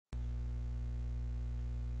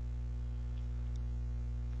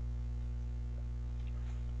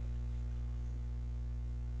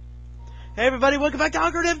Hey everybody, welcome back to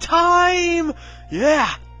Ocarina of Time! Yeah!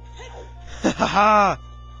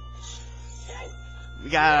 we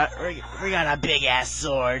got a big ass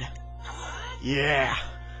sword. Yeah.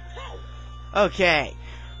 Okay.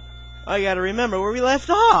 I gotta remember where we left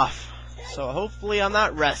off. So hopefully I'm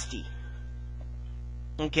not rusty.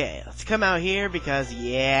 Okay, let's come out here because,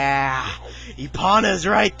 yeah, Epana's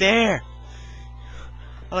right there.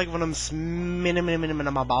 I like when I'm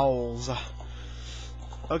sminning my balls.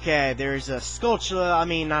 Okay, there's a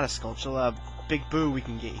Skulltula, not a Skulltula, a Big Boo we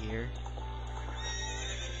can get here.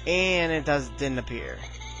 And it didn't appear.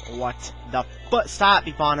 What the fuck? Stop,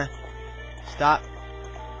 Epana. Stop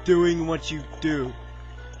doing what you do.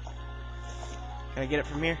 Can I get it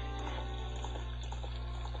from here?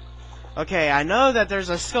 Okay, I know that there's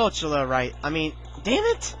a Skulltula damn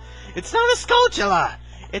it! It's not a Skulltula!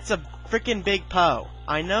 It's a freaking Big Poe.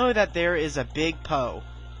 I know that there is a Big Poe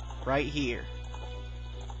right here.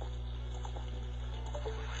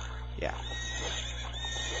 Yeah.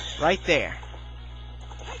 Right there.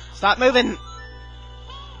 Stop moving!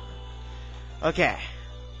 Okay.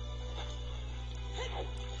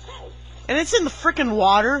 And it's in the frickin'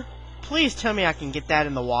 water. Please tell me I can get that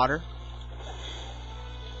in the water.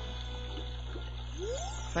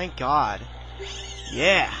 Thank God.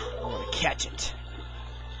 Yeah, I want to catch it.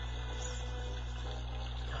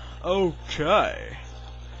 Okay.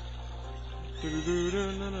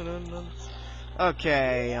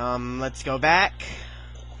 Okay, let's go back.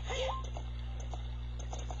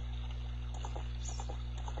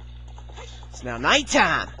 It's now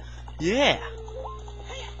nighttime. Yeah.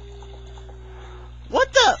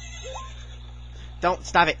 What the? Don't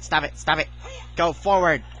stop it, stop it, stop it. Go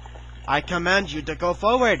forward. I command you to go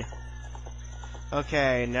forward.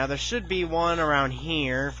 Okay, now there should be one around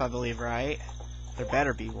here, if I believe right. There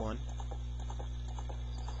better be one.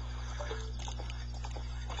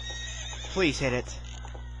 Please hit it.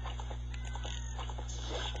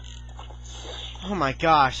 Oh my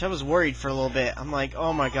gosh, I was worried for a little bit. I'm like,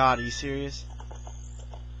 oh my god, are you serious?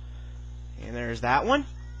 And there's that one.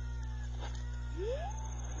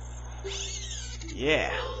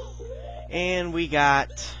 Yeah. And we got...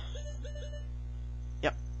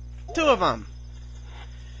 Yep. 2 of them.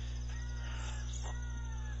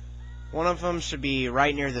 One of them should be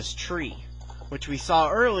right near this tree, which we saw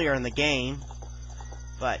earlier in the game.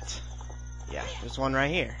 But, yeah, there's one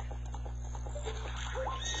right here.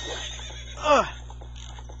 Ugh.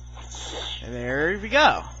 And there we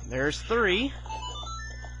go. There's 3.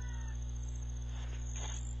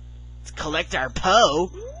 Let's collect our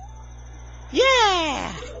Poe.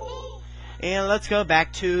 Yeah! And let's go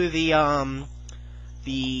back to the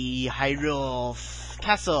Hyrule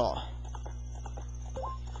Castle.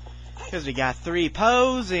 Because we got 3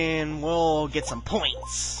 Poes and we'll get some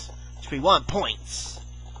points. Which we want points.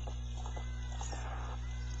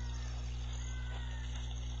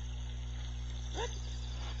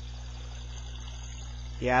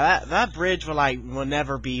 Yeah, that bridge will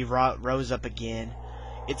never be rose up again.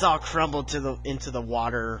 It's all crumbled into the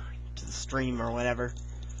water, to the stream or whatever.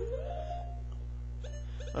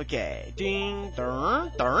 Okay, ding,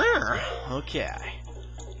 dur, dur. Okay.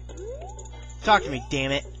 Talk to me,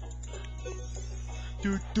 damn it.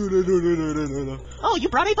 Oh, you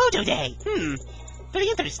brought a Poe today. Very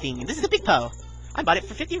interesting. This is a Big Poe. I bought it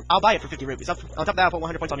for 50. I'll buy it for 50 rupees. On top of that, I'll put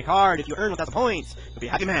 100 points on your card. If you earn 1,000 points, you'll be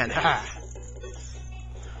a happy man.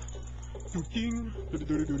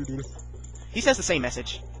 He says the same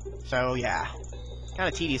message. So, yeah. Kind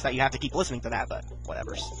of tedious that you have to keep listening to that, but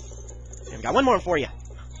whatevers. And we got one more for you.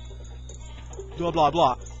 Blah, blah,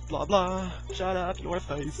 blah. Blah, blah. Shut up your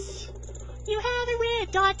face. You have a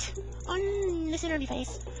red dot on the center of your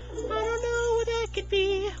face. I don't know what that could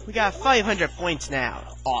be. We got 500 points now.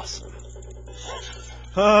 Awesome.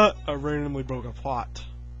 I randomly broke a pot.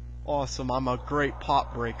 Awesome, I'm a great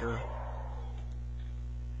pot breaker.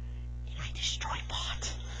 I destroyed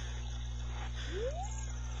pot.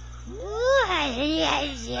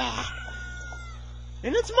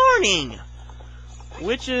 And it's morning!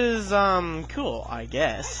 Which is, cool, I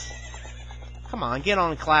guess. Come on, get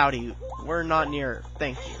on Cloudy. We're not near.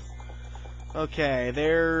 Thank you. Okay,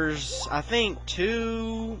 there's, I think,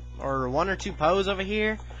 1 or 2 Poes over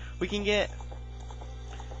here we can get.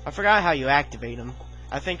 I forgot how you activate them.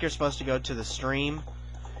 I think you're supposed to go to the stream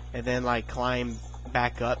and then, like, climb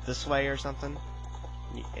back up this way or something.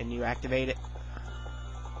 And you activate it.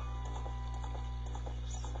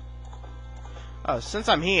 Oh, since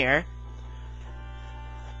I am here,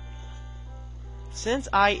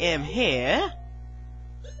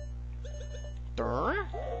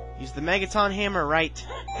 use the Megaton hammer right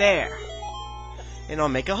there, and I'll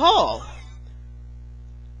make a hole.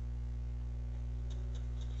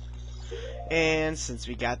 And since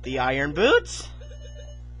we got the iron boots,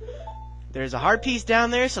 there's a heart piece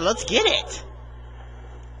down there, so let's get it.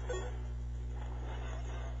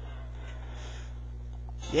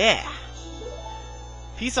 Yeah.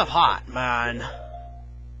 Piece of heart, man.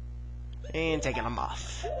 And taking them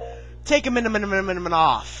off. Take them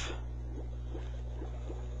off.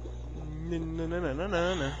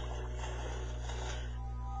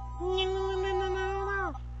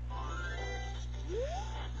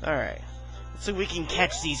 Alright. So we can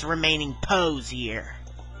catch these remaining Poes here.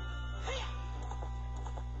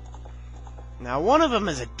 Now, one of them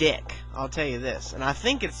is a dick. I'll tell you this. And I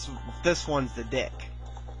think this one's the dick.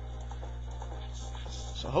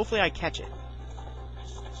 So hopefully I catch it.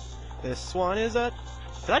 This one is a...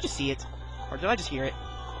 Did I just see it? Or did I just hear it?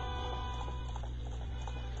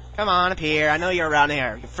 Come on up here. I know you're around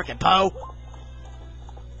here, you frickin' Poe.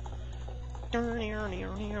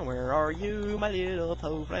 Where are you, my little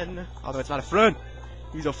Poe friend? Although it's not a friend.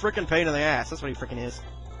 He's a frickin' pain in the ass. That's what he frickin' is.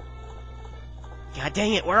 God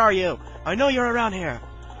dang it, where are you? I know you're around here.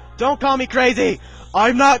 Don't call me crazy.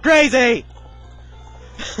 I'm not crazy.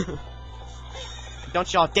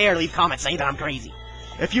 Don't y'all dare leave comments saying that I'm crazy.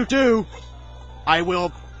 If you do, I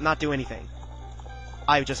will not do anything.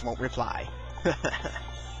 I just won't reply.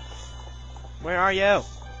 Where are you?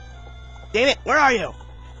 Damn it, where are you?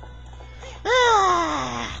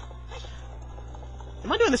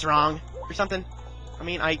 Am I doing this wrong or something? I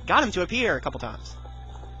mean, I got him to appear a couple times.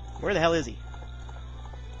 Where the hell is he?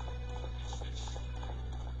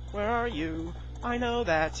 Where are you? I know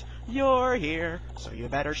that you're here, so you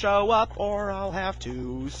better show up or I'll have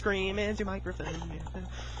to scream into microphone.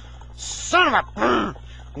 Son of a...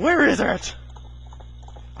 Where is it?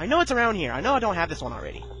 I know it's around here. I know I don't have this one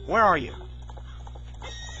already. Where are you?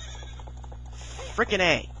 Frickin'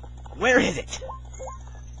 A. Where is it?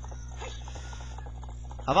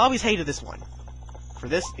 I've always hated this one. For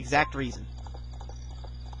this exact reason.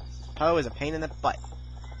 Poe is a pain in the butt.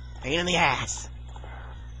 Pain in the ass.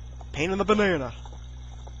 Pain in the banana.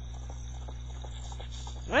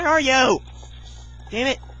 Where are you? Damn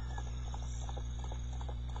it.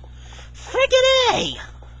 Frickin' A!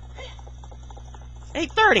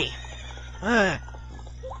 8:30.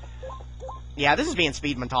 Yeah, this is being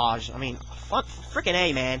speed montage. I mean, fuck, frickin'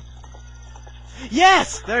 A, man.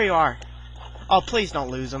 Yes! There you are. Oh, please don't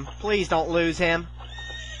lose him. Please don't lose him.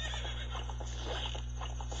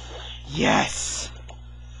 Yes!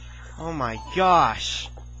 Oh my gosh.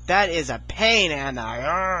 That is a pain in the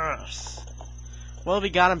ass. Well, we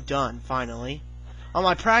got him done, finally. On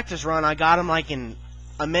my practice run, I got him like in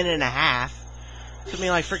a minute and a half. Took me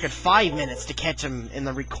like frickin' 5 minutes to catch him in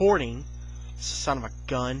the recording. Son of a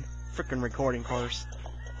gun. Frickin' recording course.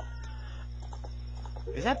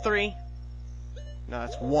 Is that 3? No,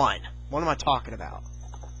 that's 1. What am I talking about?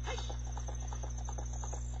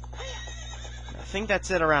 I think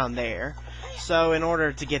that's it around there. So, in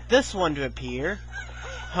order to get this one to appear,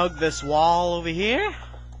 hug this wall over here.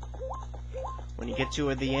 When you get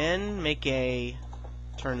to the end, make a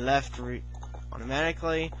turn left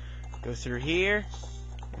automatically. Go through here,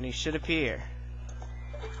 and he should appear.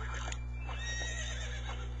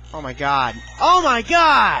 Oh my god. Oh my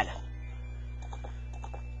god!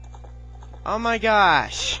 Oh my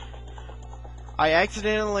gosh. I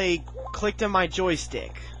accidentally clicked on my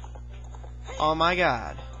joystick. Oh my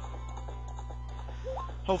god.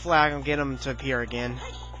 Hopefully I can get him to appear again.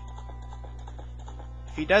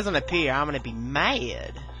 If he doesn't appear, I'm gonna be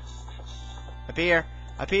mad. Appear.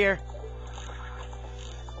 Appear.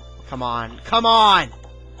 Come on. Come on!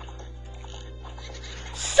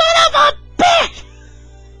 Son of a bitch!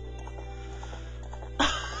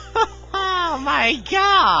 Oh my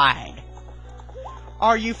god!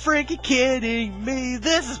 Are you freaking kidding me?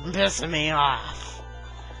 This is pissing me off.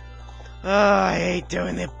 Oh, I hate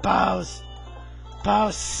doing the Poes.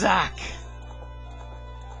 Poes suck.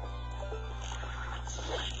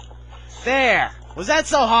 There! Was that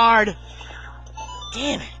so hard?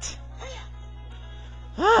 Damn it.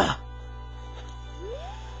 Ah.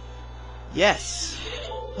 Yes.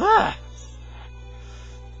 Ah.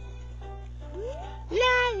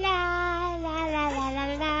 La la.